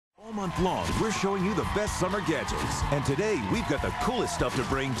All month long, we're showing you the best summer gadgets. And today, we've got the coolest stuff to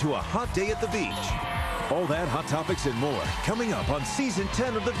bring to a hot day at the beach. All that, hot topics, and more coming up on Season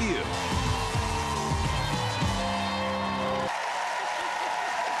 10 of The View.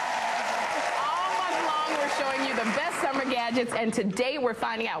 All month long, we're showing you the best summer gadgets, and today we're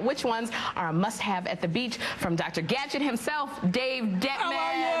finding out which ones are a must-have at the beach from Dr. Gadget himself, Dave Detman. How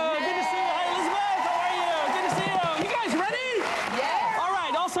are you? Good to see you. Hi, Elizabeth. How are you? Good to see you. You guys ready? Yeah. All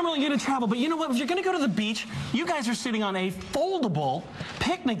right, all summer you're going to travel, but you know what? If you're going to go to the beach, you guys are sitting on a foldable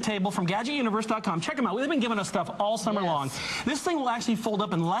picnic table from GadgetUniverse.com. Check them out. They've been giving us stuff all summer long. This thing will actually fold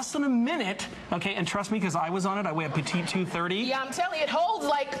up in less than a minute, okay? And trust me, because I was on it, I weigh a petite 230. Yeah, I'm telling you, it holds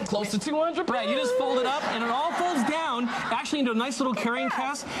like close to 200 pounds. Right, you just fold it up, and it all folds down, actually into a nice little carrying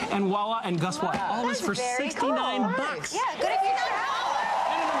case, and voila, and guess what? All this for 69 bucks. Yeah, good if you're not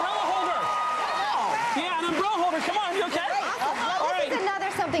And an umbrella holder. Yeah, an umbrella holder. Come on, you okay? Well, this is another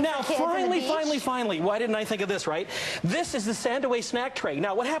something Now, for kids finally, why didn't I think of this, right? This is the sand away snack tray.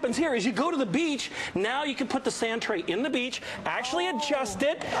 Now, what happens here is you go to the beach, now you can put the sand tray in the beach, actually adjust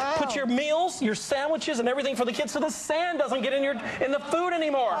it, put your meals, your sandwiches, and everything for the kids so the sand doesn't get in the food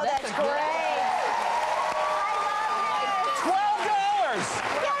anymore. Oh, that's great.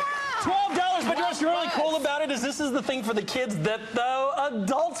 $12, but you know what's really cool about it is this is the thing for the kids that the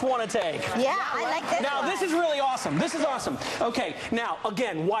adults want to take. Yeah, I like this Now, one. this is really awesome. This is awesome. Okay, now,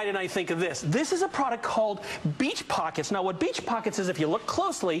 again, why didn't I think of this? This is a product called Beach Pockets. Now, what Beach Pockets is, if you look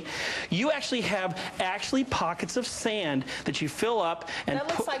closely, you actually have pockets of sand that you fill up and That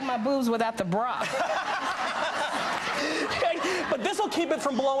looks like my boobs without the bra. But this will keep it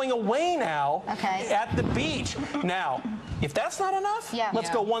from blowing away now Okay. at the beach. Now, if that's not enough, let's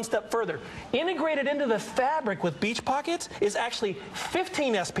go one step further. Integrated into the fabric with Beach Pockets is actually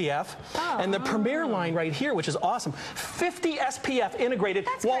 15 SPF, and the Premier line right here, which is awesome, 50 SPF integrated,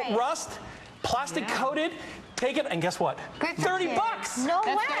 That's won't great. rust, plastic coated. Take it, and guess what? Great for 30 kids. bucks. No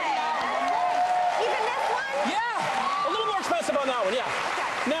That's way. Even this one? Yeah, a little more expensive on that one, yeah.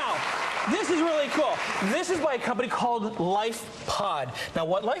 Okay. Now, this is really cool. This is by a company called LifePod. Now,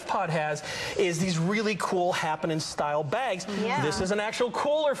 what LifePod has is these really cool happening style bags. Yeah. This is an actual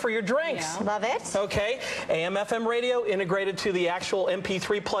cooler for your drinks. Love it. Okay, AM/FM radio integrated to the actual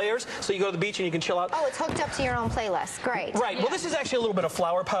MP3 players, so you go to the beach and you can chill out. Oh, it's hooked up to your own playlist. Great. Right. Well, this is actually a little bit of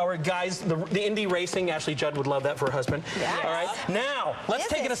flower power, guys. The Indy racing. Ashley Judd would love that for her husband. Yes. All right. Now, let's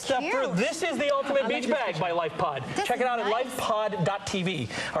This take it a is step cute. further. This is the ultimate beach bag by LifePod. This Check it is out nice. at lifepod.tv.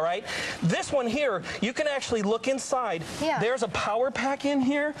 All right. This one here, you can actually look inside. Yeah. There's a power pack in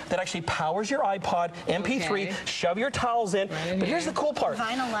here that actually powers your iPod, MP3. Okay. Shove your towels in. But here's the cool part.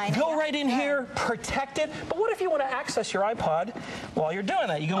 Vinyl lining. Go right in here, protect it. But what if you want to access your iPod while you're doing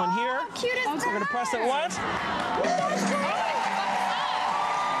that? You go in here. Cute as So we're going to press it once.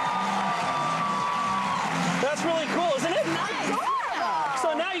 That's really cool, isn't it?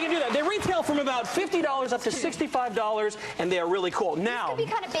 So now you can do that. They retail from about $50 up to $65, and they are really cool. Now, Could be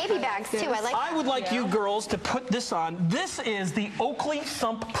kind of baby bags, too. I like I would like you girls to put this on. This is the Oakley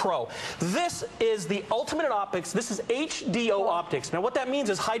Thump Pro. This is the ultimate in optics. This is HDO optics. Now, what that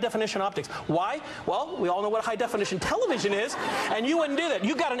means is high definition optics. Why? Well, we all know what high definition television is, and you wouldn't do that.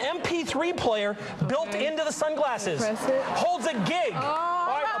 You got an MP3 player built into the sunglasses. Press it. Holds a gig.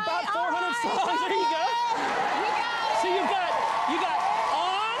 All right, about 400 songs. There you go. So you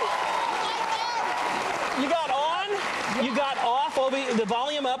got on, you got off, the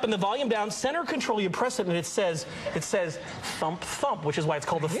volume up and the volume down, center control, you press it and it says thump thump, which is why it's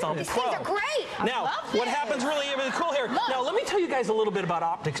called the Thump These Pro. things are great. Now, what happens really cool here, now let me tell you guys a little bit about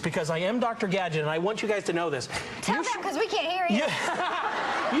optics because I am Dr. Gadget and I want you guys to know this. Tell them, because we can't hear you.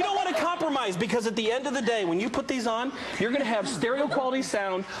 You don't want to compromise because at the end of the day, when you put these on, you're going to have stereo quality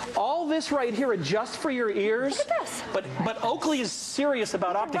sound. All this right here adjusts for your ears. Look at this. But Oakley is serious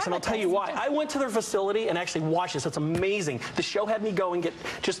about optics, and I'll tell you why. I went to their facility and actually watched this. It's amazing. The show had me go and get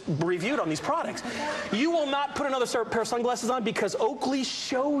just reviewed on these products. You will not put another pair of sunglasses on because Oakley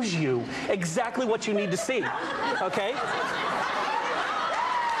shows you exactly what you need to see. Okay?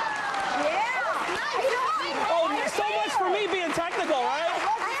 Oh, so much for me being technical, right?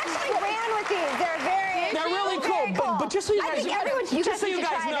 I actually ran with these. They're really cool. But just so you I guys, think everyone should just so you try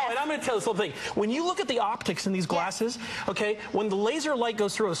guys know, this. and I'm going to tell this whole thing. When you look at the optics in these glasses, okay, when the laser light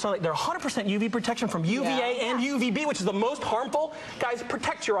goes through the sunlight, they're 100% UV protection from UVA and UVB, which is the most harmful. Guys,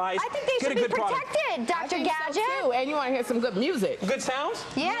 protect your eyes. I think they should be protected, Dr. Gadget. Too, and you want to hear some good music. Good sounds?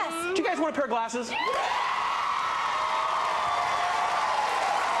 Yes. Do you guys want a pair of glasses?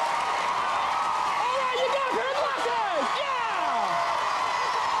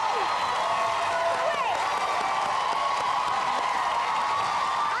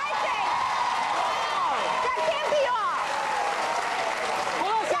 I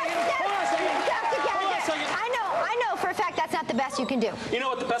you can do. You know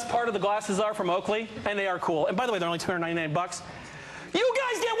what the best part of the glasses are from Oakley? And they are cool. And by the way, they're only $299 bucks. You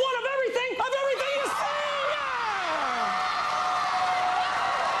guys get one of everything